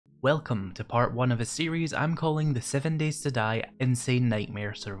Welcome to part 1 of a series I'm calling the 7 Days to Die Insane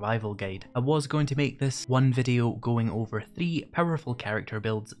Nightmare Survival Guide. I was going to make this one video going over 3 powerful character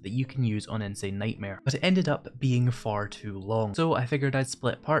builds that you can use on Insane Nightmare, but it ended up being far too long, so I figured I'd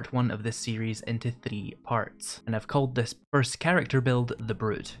split part 1 of this series into 3 parts, and I've called this first character build the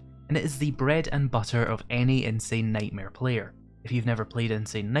Brute, and it is the bread and butter of any Insane Nightmare player. If you've never played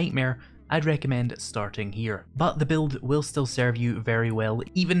Insane Nightmare, I'd recommend starting here. But the build will still serve you very well,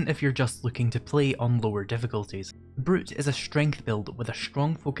 even if you're just looking to play on lower difficulties. The Brute is a strength build with a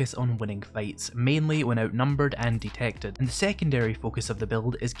strong focus on winning fights, mainly when outnumbered and detected, and the secondary focus of the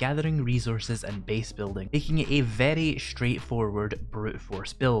build is gathering resources and base building, making it a very straightforward brute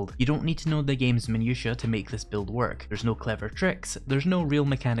force build. You don't need to know the game's minutiae to make this build work. There's no clever tricks, there's no real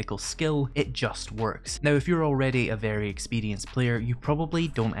mechanical skill, it just works. Now if you're already a very experienced player, you probably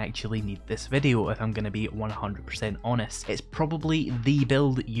don't actually need this video if I'm going to be 100% honest. It's probably the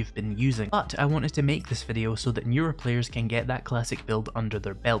build you've been using, but I wanted to make this video so that newer players can get that classic build under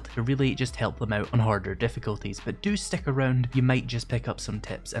their belt to really just help them out on harder difficulties. But do stick around, you might just pick up some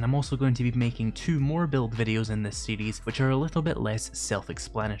tips, and I'm also going to be making 2 more build videos in this series which are a little bit less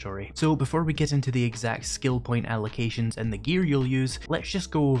self-explanatory. So before we get into the exact skill point allocations and the gear you'll use, let's just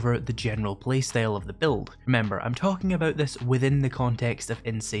go over the general playstyle of the build. Remember, I'm talking about this within the context of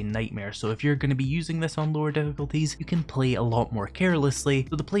Insane Nightmare, so if you're going to be using this on lower difficulties, you can play a lot more carelessly,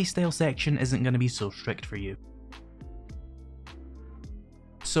 so the playstyle section isn't going to be so strict for you.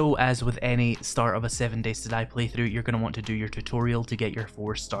 So as with any start of a 7 Days to Die playthrough, you're going to want to do your tutorial to get your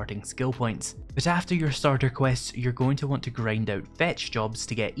 4 starting skill points. But after your starter quests, you're going to want to grind out fetch jobs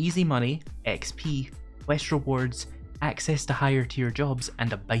to get easy money, XP, quest rewards, access to higher tier jobs,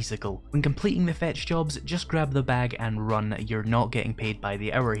 and a bicycle. When completing the fetch jobs, just grab the bag and run. You're not getting paid by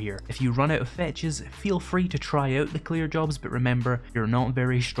the hour here. If you run out of fetches, feel free to try out the clear jobs, but remember, you're not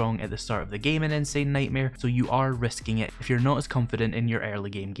very strong at the start of the game in Insane Nightmare, so you are risking it if you're not as confident in your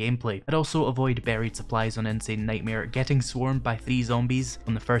early game gameplay. I'd also avoid buried supplies on Insane Nightmare. Getting swarmed by 3 zombies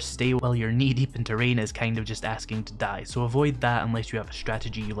on the first day while you're knee deep in terrain is kind of just asking to die, so avoid that unless you have a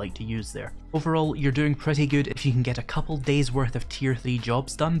strategy you like to use there. Overall, you're doing pretty good if you can get a couple days worth of tier 3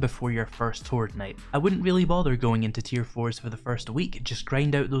 jobs done before your first horde night. I wouldn't really bother going into tier 4s for the first week, just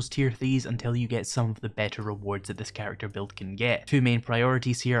grind out those tier 3s until you get some of the better rewards that this character build can get. 2 main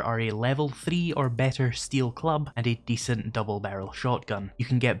priorities here are a level 3 or better steel club and a decent double barrel shotgun. You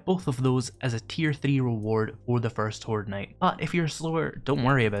can get both of those as a tier 3 reward for the first horde night. But if you're slower, don't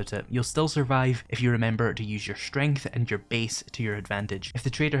worry about it. You'll still survive if you remember to use your strength and your base to your advantage. If the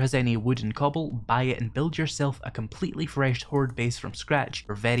trader has any wood and cobble, buy it and build yourself a completely fresh horde base from scratch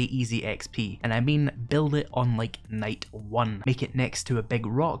for very easy XP. And I mean build it on like night 1. Make it next to a big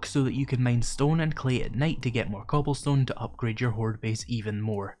rock so that you can mine stone and clay at night to get more cobblestone to upgrade your horde base even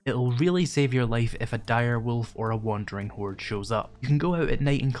more. It'll really save your life if a dire wolf or a wandering horde shows up. You can go out at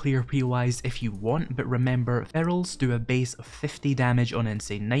night and clear POIs if you want, but remember, ferals do a base of 50 damage on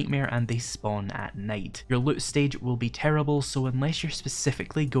Insane Nightmare and they spawn at night. Your loot stage will be terrible, so unless you're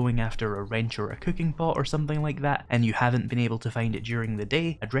specifically going after a wrench or a cooking pot or something like that, and you haven't been able to find it during the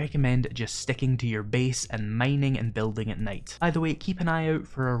day, I'd recommend just sticking to your base and mining and building at night. By the way, keep an eye out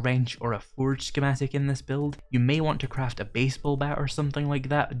for a wrench or a forge schematic in this build. You may want to craft a baseball bat or something like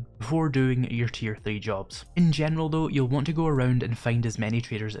that before doing your tier 3 jobs. In general though, you'll want to go around and find as many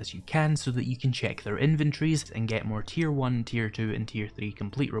traders as you can so that you can check their inventories and get more tier 1, tier 2 and tier 3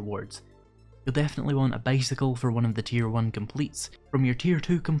 complete rewards. You'll definitely want a bicycle for one of the tier 1 completes. From your tier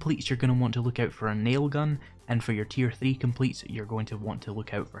 2 completes, you're going to want to look out for a nail gun, and for your tier 3 completes, you're going to want to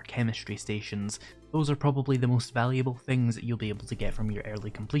look out for chemistry stations. Those are probably the most valuable things that you'll be able to get from your early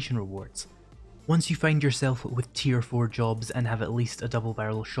completion rewards. Once you find yourself with tier 4 jobs and have at least a double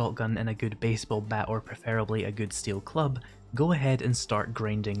barrel shotgun and a good baseball bat or preferably a good steel club, go ahead and start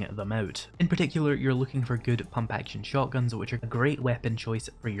grinding them out. In particular, you're looking for good pump action shotguns, which are a great weapon choice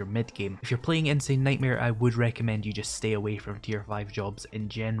for your mid game. If you're playing Insane Nightmare, I would recommend you just stay away from tier 5 jobs in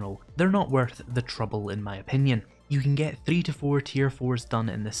general. They're not worth the trouble in my opinion. You can get 3 to 4 tier 4s done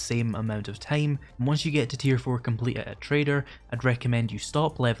in the same amount of time, and once you get to tier 4 complete at a trader, I'd recommend you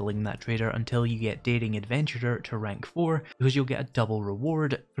stop leveling that trader until you get Daring Adventurer to rank 4, because you'll get a double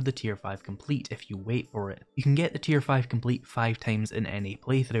reward for the tier 5 complete if you wait for it. You can get the tier 5 complete 5 times in any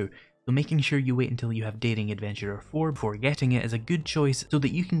playthrough, So making sure you wait until you have Daring Adventurer 4 before getting it is a good choice so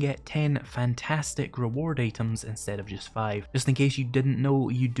that you can get 10 fantastic reward items instead of just 5. Just in case you didn't know,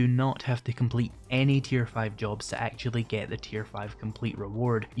 you do not have to complete any tier 5 jobs to actually get the tier 5 complete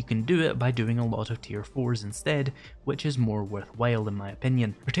reward. You can do it by doing a lot of tier 4s instead, which is more worthwhile in my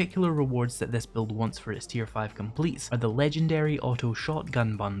opinion. Particular rewards that this build wants for its tier 5 completes are the legendary auto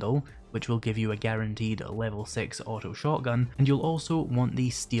shotgun bundle, which will give you a guaranteed level 6 auto shotgun, and you'll also want the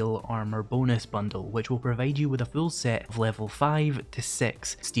steel armor bonus bundle, which will provide you with a full set of level 5 to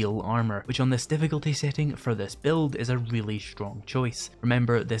 6 steel armor, which on this difficulty setting for this build is a really strong choice.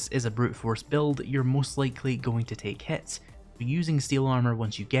 Remember, this is a brute force build, you're most likely going to take hits, so using steel armor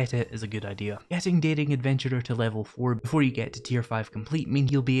once you get it is a good idea. Getting Daring Adventurer to level 4 before you get to tier 5 complete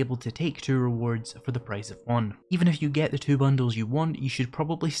means you'll be able to take 2 rewards for the price of 1. Even if you get the 2 bundles you want, you should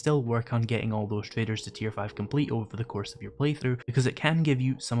probably still work on getting all those traders to tier 5 complete over the course of your playthrough, because it can give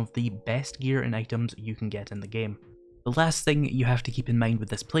you some of the best gear and items you can get in the game. The last thing you have to keep in mind with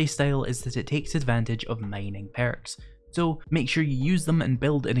this playstyle is that it takes advantage of mining perks. So make sure you use them and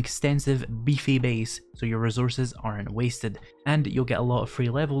build an extensive, beefy base so your resources aren't wasted, and you'll get a lot of free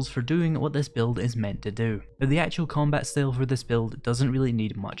levels for doing what this build is meant to do. Now, the actual combat style for this build doesn't really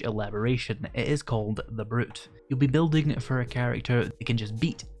need much elaboration, it is called the Brute. You'll be building for a character that can just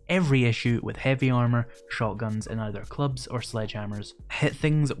beat every issue with heavy armor, shotguns, and either clubs or sledgehammers. Hit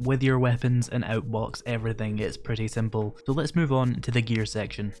things with your weapons and outbox everything, it's pretty simple. So let's move on to the gear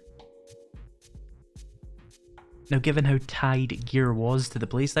section. Now, given how tied gear was to the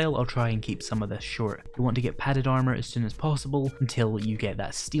playstyle, I'll try and keep some of this short. You want to get padded armor as soon as possible until you get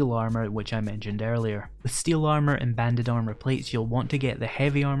that steel armor which I mentioned earlier. With steel armor and banded armor plates, you'll want to get the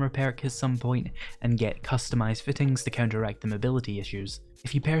heavy armor perk at some point and get customized fittings to counteract the mobility issues.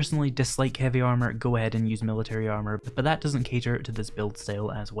 If you personally dislike heavy armor, go ahead and use military armor, but that doesn't cater to this build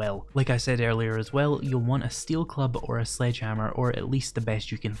style as well. Like I said earlier as well, you'll want a steel club or a sledgehammer, or at least the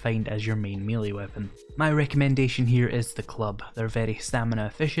best you can find as your main melee weapon. My recommendation here is the club. They're very stamina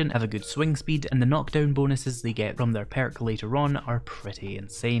efficient, have a good swing speed, and the knockdown bonuses they get from their perk later on are pretty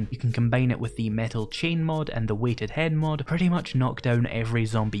insane. You can combine it with the metal chain mod and the weighted head mod, pretty much knock down every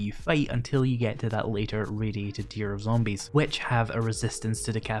zombie you fight until you get to that later radiated tier of zombies, which have a resistance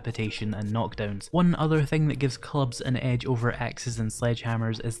to decapitation and knockdowns. One other thing that gives clubs an edge over axes and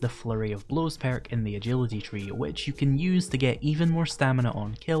sledgehammers is the flurry of blows perk in the agility tree, which you can use to get even more stamina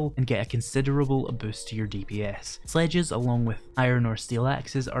on kill and get a considerable boost to your DPS. Sledges along with iron or steel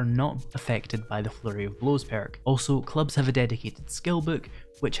axes are not affected by the flurry of blows perk. Also, clubs have a dedicated skill book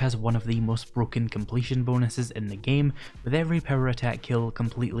which has one of the most broken completion bonuses in the game, with every power attack kill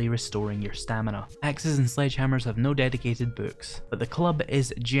completely restoring your stamina. Axes and sledgehammers have no dedicated books, but the club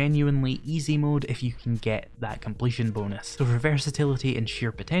is genuinely easy mode if you can get that completion bonus. So for versatility and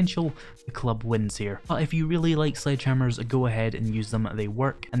sheer potential, the club wins here. But if you really like sledgehammers, go ahead and use them, they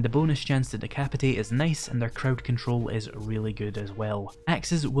work, and the bonus chance to decapitate is nice, and their crowd control is really good as well.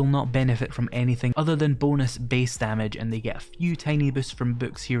 Axes will not benefit from anything other than bonus base damage, and they get a few tiny boosts from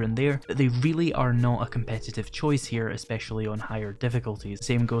books here and there, but they really are not a competitive choice here, especially on higher difficulties.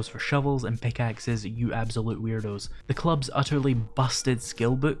 Same goes for shovels and pickaxes, you absolute weirdos. The club's utterly busted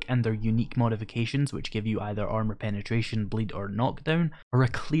skill book and their unique modifications, which give you either armor penetration, bleed, or knockdown, are a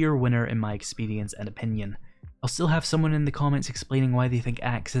clear winner in my experience and opinion. I'll still have someone in the comments explaining why they think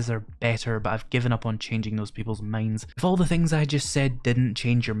axes are better, but I've given up on changing those people's minds. If all the things I just said didn't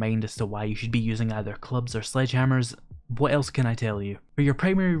change your mind as to why you should be using either clubs or sledgehammers, what else can I tell you? For your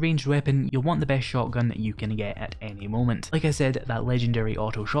primary ranged weapon, you'll want the best shotgun that you can get at any moment. Like I said, that legendary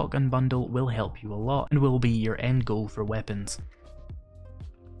auto shotgun bundle will help you a lot and will be your end goal for weapons.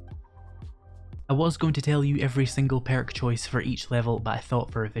 I was going to tell you every single perk choice for each level, but I thought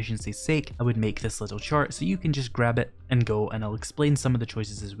for efficiency's sake I would make this little chart so you can just grab it and go, and I'll explain some of the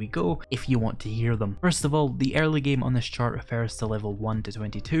choices as we go if you want to hear them. First of all, the early game on this chart refers to level 1 to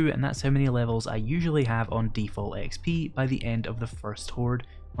 22, and that's how many levels I usually have on default XP by the end of the first horde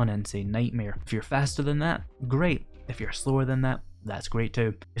on Insane Nightmare. If you're faster than that, great. If you're slower than that, that's great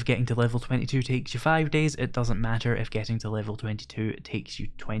too. If getting to level 22 takes you 5 days, it doesn't matter. If getting to level 22 takes you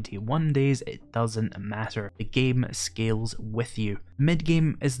 21 days, it doesn't matter. The game scales with you.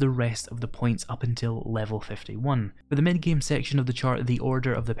 Mid-game is the rest of the points up until level 51. For the mid-game section of the chart, the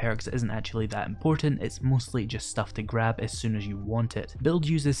order of the perks isn't actually that important, it's mostly just stuff to grab as soon as you want it. Build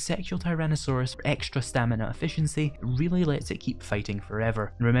uses Sexual Tyrannosaurus for extra stamina efficiency, it really lets it keep fighting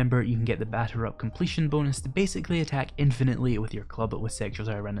forever. And remember, you can get the Batter Up completion bonus to basically attack infinitely with your club with Sexual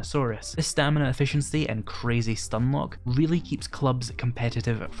Tyrannosaurus. This stamina efficiency and crazy stun lock really keeps clubs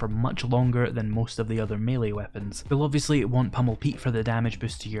competitive for much longer than most of the other melee weapons. You'll obviously want Pummel Pete for the damage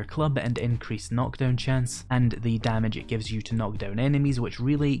boost to your club and increased knockdown chance, and the damage it gives you to knock down enemies, which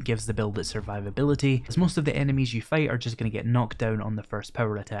really gives the build its survivability, as most of the enemies you fight are just going to get knocked down on the first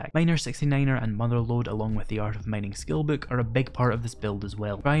power attack. Miner 69er and Motherlode along with the Art of Mining skillbook are a big part of this build as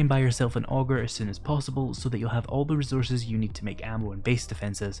well. Try and buy yourself an auger as soon as possible so that you'll have all the resources you need to make ammo and base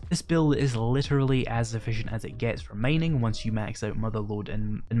defenses. This build is literally as efficient as it gets for mining once you max out Motherlode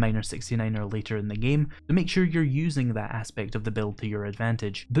and Miner 69er later in the game, so make sure you're using that aspect of the build to your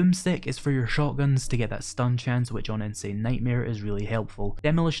advantage. Boomstick is for your shotguns to get that stun chance, which on Insane Nightmare is really helpful.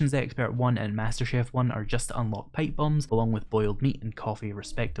 Demolitions Expert 1 and MasterChef 1 are just to unlock pipe bombs along with boiled meat and coffee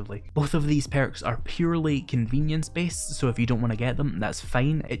respectively. Both of these perks are purely convenience based, so if you don't want to get them, that's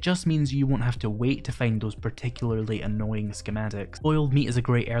fine. It just means you won't have to wait to find those particularly annoying schematics. Boiled meat is a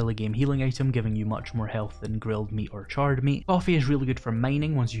great early game healing item, giving you much more health than grilled meat or charred meat. Coffee is really good for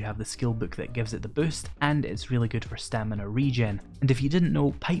mining once you have the skill book that gives it the boost, and it's really good for stamina regen. And if you didn't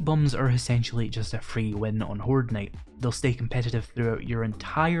know, pipe bombs are essentially just a free win on Horde Night. They'll stay competitive throughout your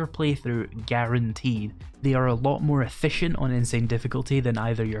entire playthrough, guaranteed. They are a lot more efficient on Insane difficulty than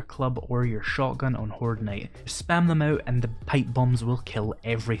either your club or your shotgun on Horde Night. Spam them out and the pipe bombs will kill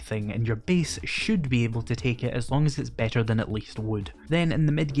everything, and your base should be able to take it as long as it's better than at least wood. Then in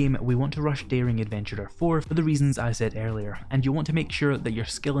the mid game, we want to rush Daring Adventurer 4 for the reasons I said earlier, and you want to make sure that your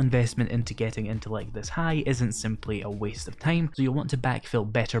skill investment into getting intellect this high isn't simply a waste of time, so you'll want to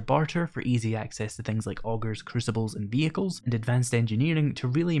backfill better barter for easy access to things like augers, crucibles and vehicles, and advanced engineering to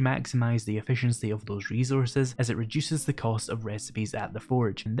really maximize the efficiency of those resources as it reduces the cost of recipes at the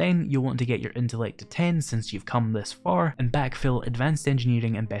forge. And then you'll want to get your intellect to 10 since you've come this far, and backfill advanced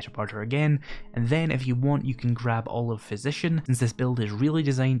engineering and better barter again, and then if you want you can grab all of physician. Since this build is really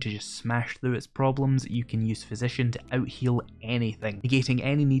designed to just smash through its problems, you can use physician to out heal anything, negating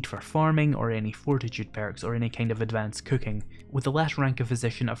any need for farming or any fortitude perks or any kind of advanced cooking. With the last rank of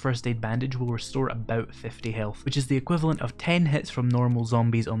physician, a first aid bandage will restore about 50 health, which is the equivalent of 10 hits from normal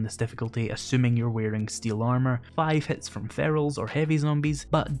zombies on this difficulty assuming you're wearing steel armor, 5 hits from ferals or heavy zombies,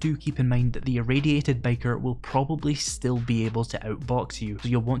 but do keep in mind that the irradiated biker will probably still be able to outbox you, so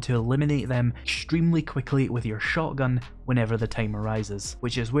you'll want to eliminate them extremely quickly with your shotgun whenever the time arises,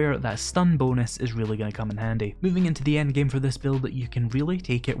 which is where that stun bonus is really going to come in handy. Moving into the end game for this build, you can really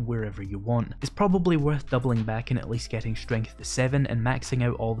take it wherever you want. It's probably worth doubling back and at least getting strength to 7 and maxing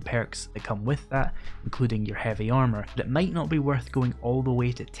out all the perks that come with that, including your heavy armor, but it might not be worth going all the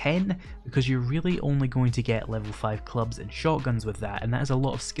way to 10 because you're really only going to get level 5 clubs and shotguns with that, and that is a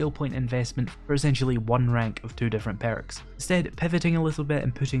lot of skill point investment for essentially one rank of 2 different perks. Instead, pivoting a little bit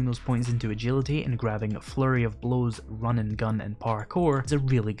and putting those points into agility and grabbing a flurry of blows, run and gun and parkour is a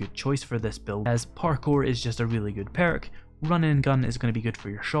really good choice for this build, as parkour is just a really good perk, Run and gun is going to be good for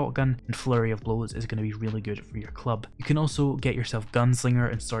your shotgun, and flurry of blows is going to be really good for your club. You can also get yourself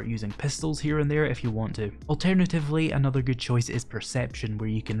gunslinger and start using pistols here and there if you want to. Alternatively, another good choice is perception, where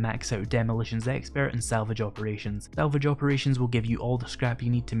you can max out demolitions expert and salvage operations. Salvage operations will give you all the scrap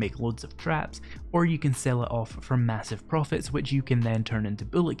you need to make loads of traps, or you can sell it off for massive profits, which you can then turn into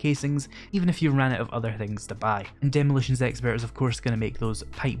bullet casings, even if you ran out of other things to buy. And demolitions expert is of course going to make those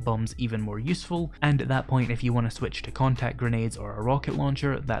pipe bombs even more useful, and at that point if you want to switch to contact grenades or a rocket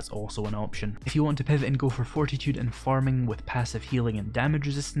launcher, that's also an option. If you want to pivot and go for fortitude and farming with passive healing and damage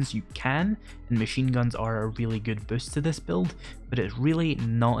resistance, you can, and machine guns are a really good boost to this build, but it's really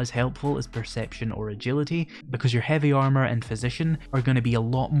not as helpful as perception or agility, because your heavy armor and physician are going to be a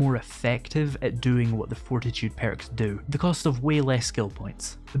lot more effective at doing what the fortitude perks do, at the cost of way less skill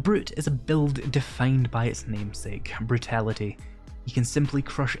points. The Brute is a build defined by its namesake, brutality. You can simply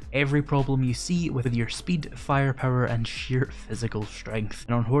crush every problem you see with your speed, firepower, and sheer physical strength.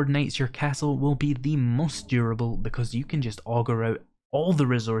 And on Horde Nights, your castle will be the most durable because you can just auger out all the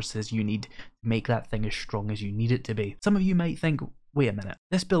resources you need to make that thing as strong as you need it to be. Some of you might think, wait a minute,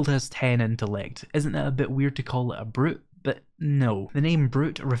 this build has 10 intellect. Isn't it a bit weird to call it a brute? But no, the name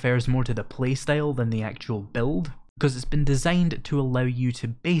Brute refers more to the playstyle than the actual build, because it's been designed to allow you to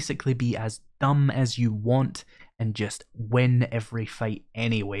basically be as dumb as you want and just win every fight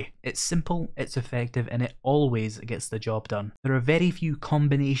anyway. It's simple, it's effective, and it always gets the job done. There are very few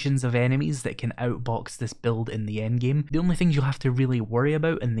combinations of enemies that can outbox this build in the endgame. The only things you'll have to really worry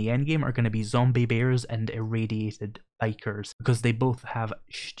about in the endgame are going to be zombie bears and irradiated bikers, because they both have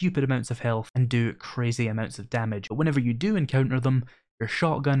stupid amounts of health and do crazy amounts of damage. But whenever you do encounter them, your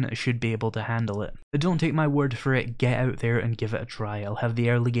shotgun should be able to handle it. But don't take my word for it, get out there and give it a try. I'll have the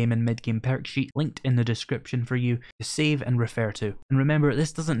early game and mid game perk sheet linked in the description for you to save and refer to. And remember,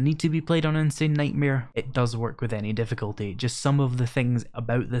 this doesn't need to be played on Insane Nightmare, it does work with any difficulty, just some of the things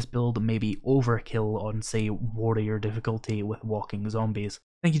about this build may be overkill on say warrior difficulty with walking zombies.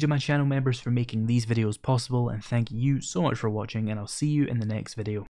 Thank you to my channel members for making these videos possible, and thank you so much for watching, and I'll see you in the next video.